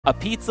A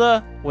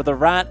pizza with a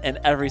rat in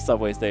every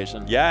subway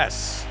station.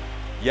 Yes.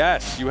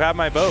 Yes, you have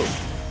my vote.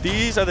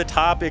 These are the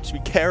topics we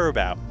care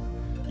about.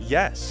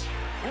 Yes.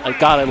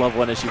 God, I love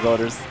one-issue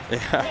voters.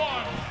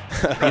 Yeah.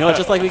 You know what?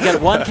 Just like we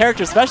get one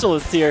character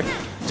specialist here.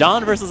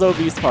 John versus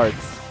Obese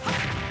Parts.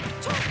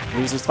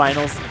 Losers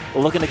finals.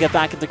 Looking to get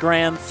back into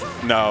grands.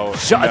 No.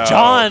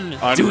 John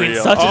Unreal. doing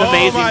such an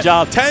amazing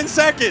job. 10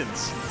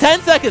 seconds.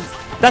 10 seconds.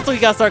 That's what we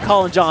got to start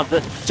calling John.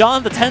 The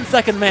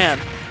 10-second man.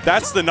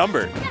 That's the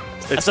number.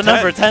 That's the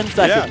number, 10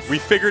 seconds. Yeah, we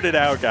figured it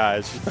out,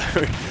 guys.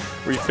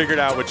 We figured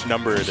out which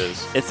number it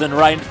is. It's been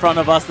right in front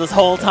of us this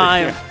whole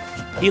time.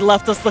 He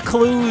left us the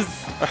clues.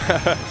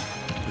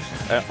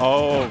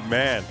 Oh,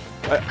 man.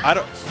 I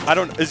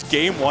don't. Is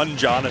game one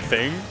John a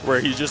thing where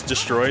he just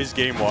destroys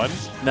game one?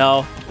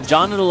 No.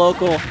 John in a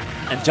local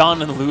and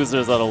John and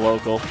losers at a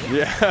local.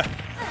 Yeah.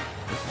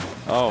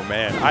 Oh,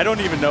 man. I don't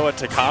even know what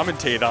to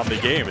commentate on the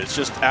game. It's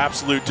just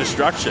absolute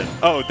destruction.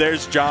 Oh,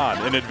 there's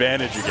John in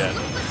advantage again.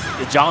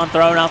 John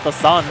throwing out the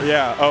sun.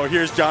 Yeah. Oh,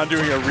 here's John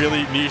doing a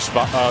really niche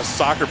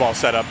soccer ball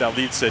setup that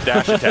leads to a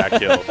dash attack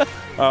kill.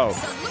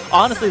 Oh.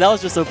 Honestly, that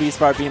was just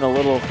obesefart being a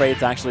little afraid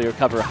to actually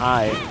recover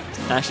high.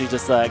 And actually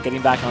just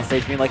getting back on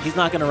stage, being like, he's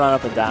not going to run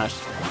up and dash.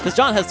 Because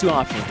John has two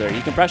options there.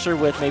 He can pressure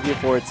with maybe a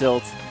forward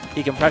tilt.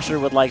 He can pressure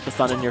with like the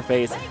sun in your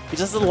face. He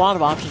just has a lot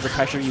of options to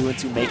pressure you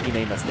into making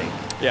a mistake.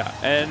 Yeah,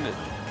 and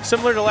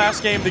similar to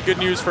last game, the good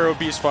news for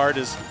obesefart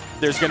is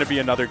there's going to be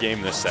another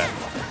game this set.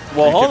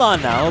 Well, hold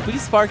on now.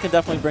 obesefart can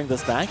definitely bring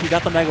this back. You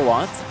got the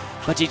megawatts,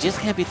 but you just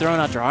can't be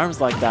throwing out your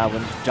arms like that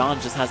when John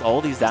just has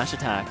all these dash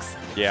attacks.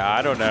 Yeah,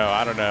 I don't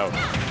know.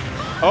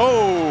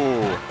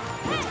 Oh!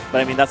 But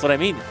I mean, that's what I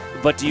mean.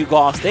 But do you go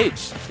off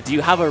stage? Do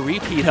you have a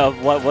repeat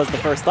of what was the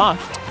first stock?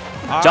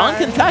 John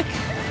can tech.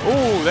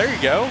 Oh, there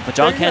you go. But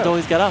John can't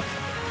always get up.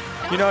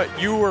 You know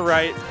what? You were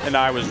right, and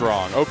I was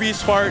wrong.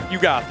 obesefart, you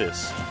got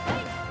this.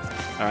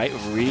 All right,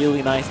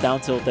 really nice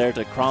down tilt there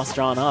to cross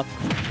John up.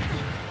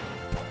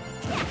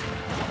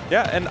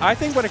 Yeah, and I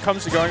think when it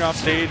comes to going off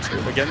stage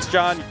against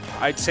John,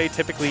 I'd say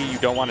typically you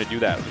don't want to do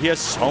that. He has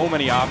so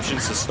many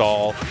options to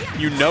stall.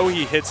 You know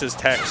he hits his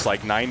techs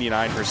like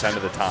 99%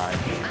 of the time.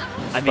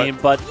 I mean,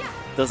 but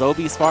does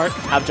obesefart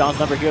have John's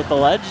number here at the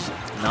ledge?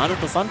 Not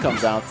if the sun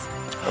comes out.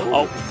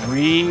 Oh,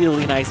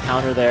 really nice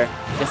counter there.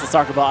 Gets the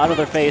soccer ball out of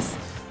their face.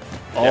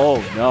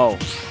 Oh, no.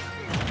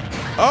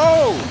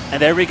 Oh!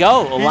 And there we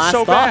go. He's Last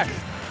so stock. back.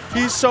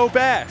 He's so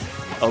back.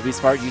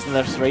 obesefart using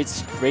their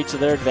rate to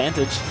their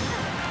advantage,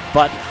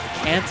 but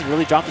can't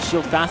really drop the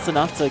shield fast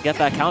enough to get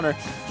that counter.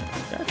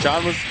 Yeah,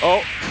 John was,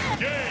 oh.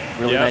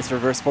 Really nice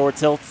reverse forward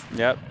tilt.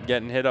 Yep,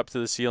 getting hit up to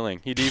the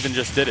ceiling. He even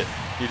just did it.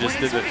 He just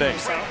did the thing.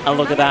 And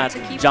look at that.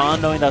 John,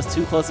 knowing that was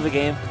too close of a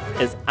game,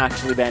 is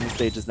actually banning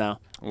stages now.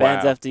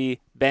 Bans FD,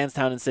 bans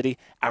Town and City,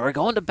 and we're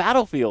going to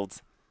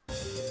Battlefields.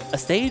 A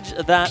stage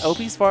that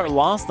obesefart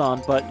lost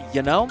on, but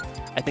you know,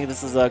 I think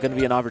this is going to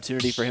be an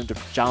opportunity for him to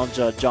challenge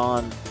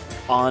John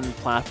on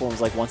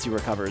platforms like once he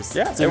recovers.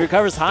 Yeah. So if he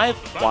recovers high,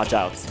 watch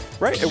out.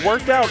 Right, it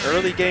worked out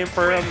early game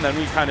for him, then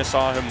we kind of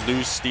saw him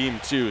lose steam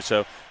too.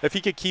 So if he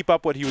could keep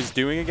up what he was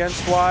doing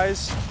against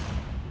Wise,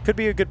 could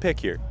be a good pick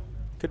here.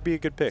 Could be a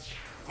good pick.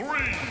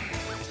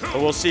 But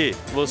we'll see.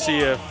 We'll see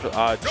if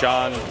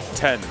John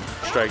 10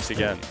 strikes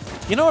again.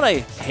 You know what I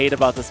hate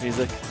about this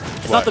music?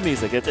 It's not the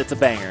music, it's a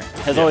banger. It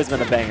has always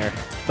been a banger.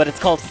 But it's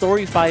called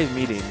Story 5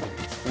 Meeting,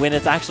 when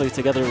it's actually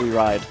Together We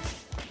Ride.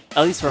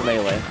 At least for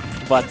Melee.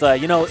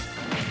 But, you know,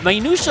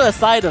 minutia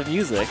aside of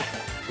music,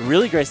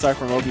 really great start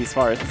from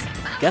obesefart.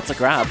 Gets a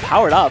grab,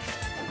 powered up.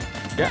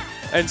 Yeah,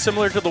 and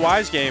similar to the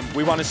Wise game,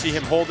 we want to see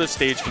him hold this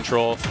stage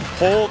control,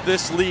 hold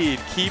this lead,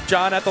 keep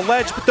John at the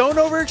ledge, but don't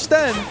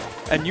overextend,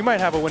 and you might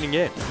have a winning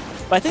game.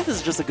 But I think this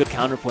is just a good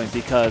counterpoint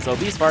because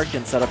obesefart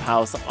can set up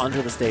house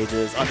under the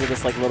stages, under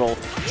this like little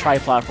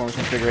tri-platform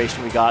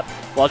configuration we got,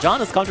 while John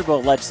is comfortable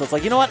at ledge. So it's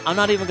like, you know what? I'm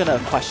not even going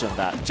to question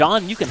that.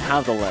 John, you can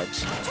have the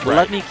ledge. Right.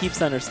 Let me keep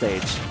center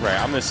stage. Right,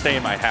 I'm going to stay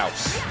in my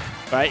house.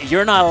 Right?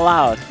 You're not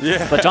allowed.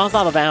 Yeah. But John's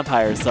not a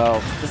vampire,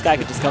 so this guy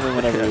can just come in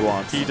whenever he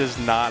wants. He does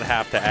not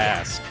have to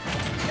ask.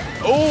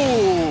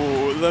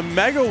 Oh, the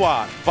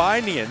megawatt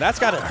finding it. That's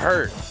got to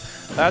hurt.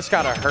 That's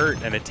got to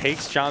hurt, and it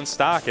takes John's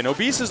stock. And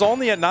Obese is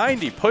only at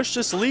 90. Push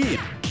this lead.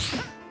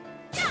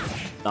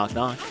 Knock,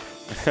 knock.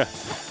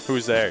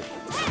 Who's there?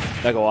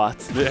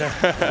 Megawatts.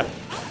 Yeah.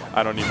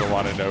 I don't even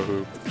want to know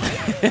who.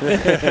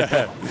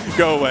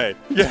 Go away.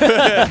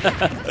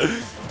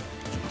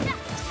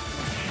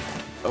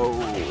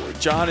 Oh,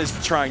 John is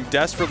trying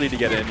desperately to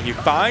get in. He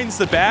finds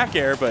the back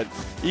air, but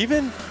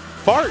even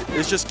Fart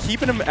is just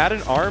keeping him at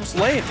an arm's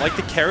length, like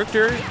the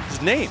character's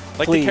name,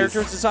 like the character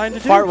was designed to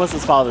do. Fart was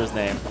his father's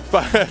name.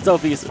 It's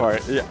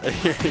obesefart.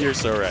 Yeah, you're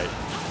so right.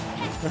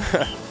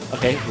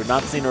 Okay, we're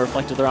not seeing a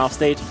reflector there off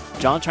stage.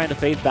 John trying to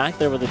fade back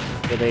there with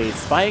a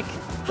spike.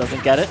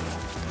 Doesn't get it.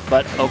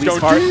 But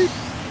obesefart,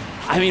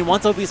 I mean,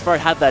 once obesefart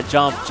had that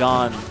jump,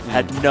 John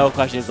had no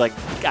questions. Like,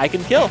 I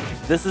can kill.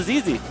 This is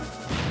easy.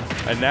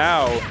 And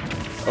now,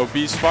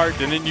 obesefart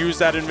didn't use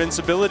that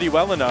invincibility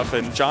well enough,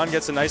 and John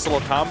gets a nice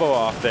little combo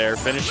off there,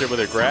 finish it with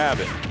a grab.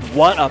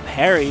 What a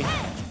parry.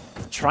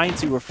 trying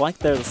to reflect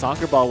there the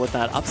soccer ball with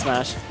that up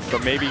smash.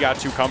 But maybe got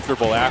too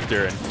comfortable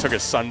after and took a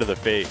sun to the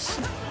face.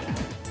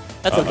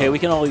 That's okay. We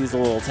can all use a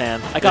little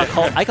tan. I got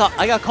called. I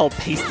got called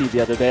pasty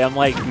the other day. I'm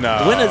like,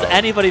 no. When has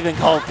anybody been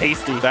called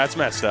pasty? That's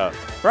messed up.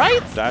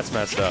 Right? That's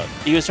messed up.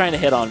 He was trying to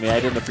hit on me.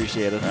 I didn't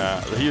appreciate it.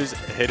 He was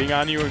hitting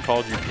on you and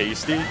called you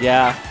pasty.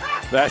 Yeah.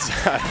 That's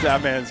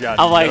that man's got.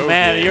 I'm like, no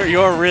man, game.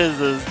 your Riz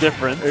is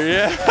different.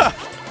 Yeah.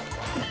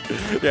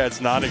 Yeah,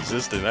 it's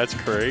non-existent. That's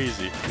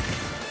crazy.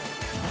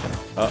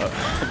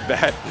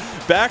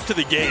 Back to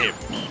the game.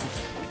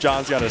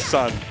 John's got a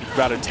son.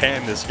 About to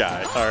tan this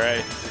guy. All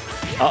right.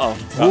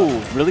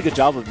 Ooh, really good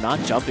job of not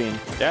jumping.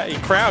 Yeah, he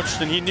crouched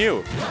and he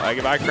knew. Like,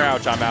 if I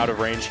crouch, I'm out of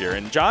range here.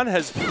 And John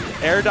has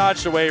air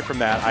dodged away from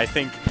that, I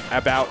think,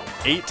 about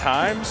 8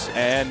 times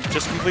and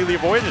just completely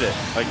avoided it.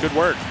 Like, good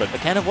work. But I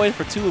can't avoid it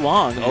for too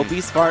long.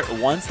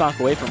 obesefart 1 stock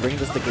away from bringing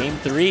this to game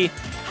 3.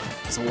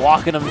 Just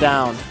walking him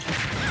down.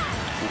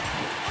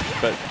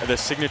 But the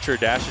signature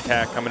dash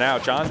attack coming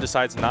out. John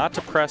decides not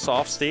to press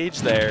off stage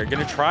there.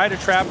 Going to try to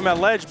trap him at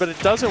ledge, but it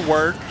doesn't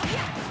work.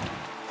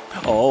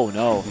 Oh,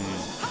 no.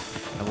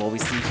 And what we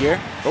see here,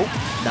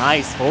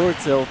 nice forward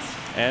tilt.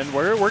 And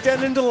we're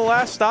getting into the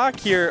last stock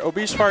here.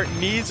 obesefart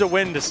needs a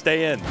win to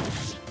stay in.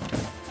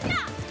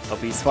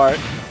 obesefart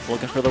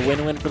looking for the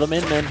win-win for the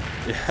min-min.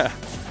 Yeah,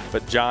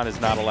 but John is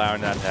not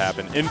allowing that to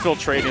happen.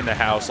 Infiltrating the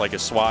house like a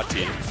SWAT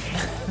team.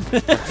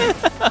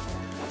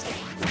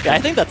 Yeah, I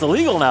think that's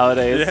illegal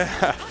nowadays.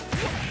 Yeah.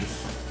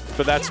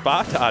 But that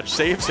spot dodge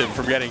saves him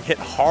from getting hit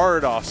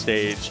hard off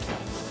stage.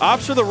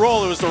 Opts for the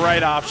roll, it was the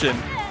right option.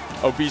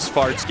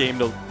 obesefart's game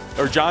to,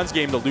 or John's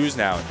game to lose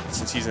now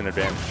since he's in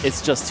advantage.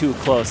 It's just too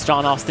close.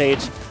 John off stage.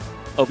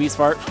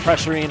 obesefart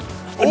pressuring.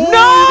 Oh, no! You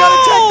gotta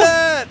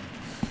check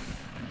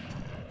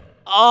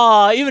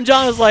that! Even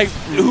John is like,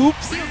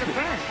 oops.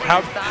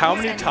 How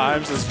many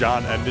times has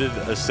John ended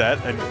a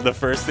set and the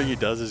first thing he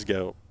does is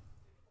go?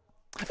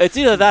 It's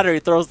either that or he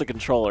throws the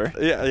controller.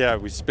 Yeah,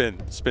 we spin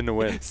to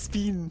win.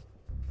 Spin.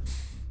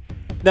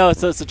 No,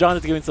 so John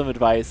is giving some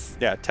advice.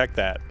 Yeah, tech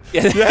that.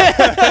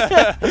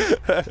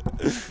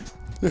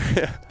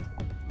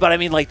 But I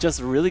mean, like,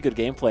 just really good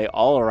gameplay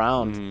all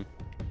around.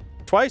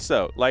 Twice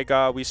though, like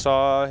we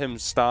saw him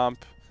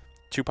stomp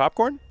 2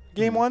 popcorn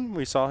game 1.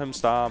 We saw him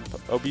stomp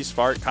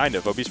obesefart, kind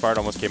of. obesefart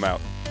almost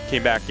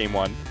came back game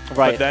 1.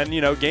 Right. But then,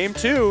 you know, game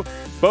 2,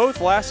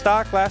 both last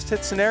stock, last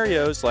hit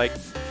scenarios, like,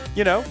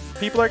 you know,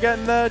 people are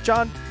getting the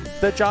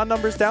John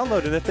numbers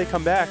downloaded. If they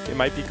come back, it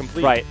might be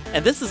complete. Right.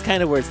 And this is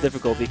kind of where it's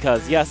difficult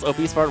because, yes,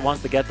 obesefart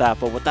wants to get that,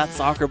 but with that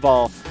soccer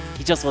ball,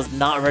 he just was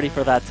not ready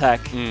for that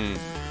tech.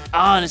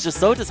 And it's just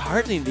so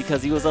disheartening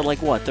because he was at,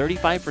 like, what,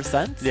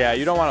 35%? Yeah,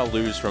 you don't want to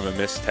lose from a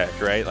missed tech,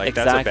 right? Like,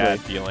 Exactly. That's a bad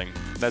feeling.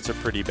 That's a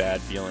pretty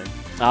bad feeling.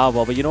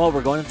 Well, but you know what?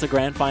 We're going into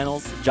grand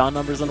finals. John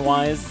numbers and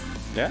Wise.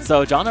 Yeah.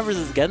 So John numbers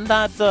is getting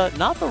that,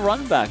 not the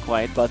run back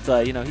quite,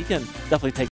 but, you know, he can definitely take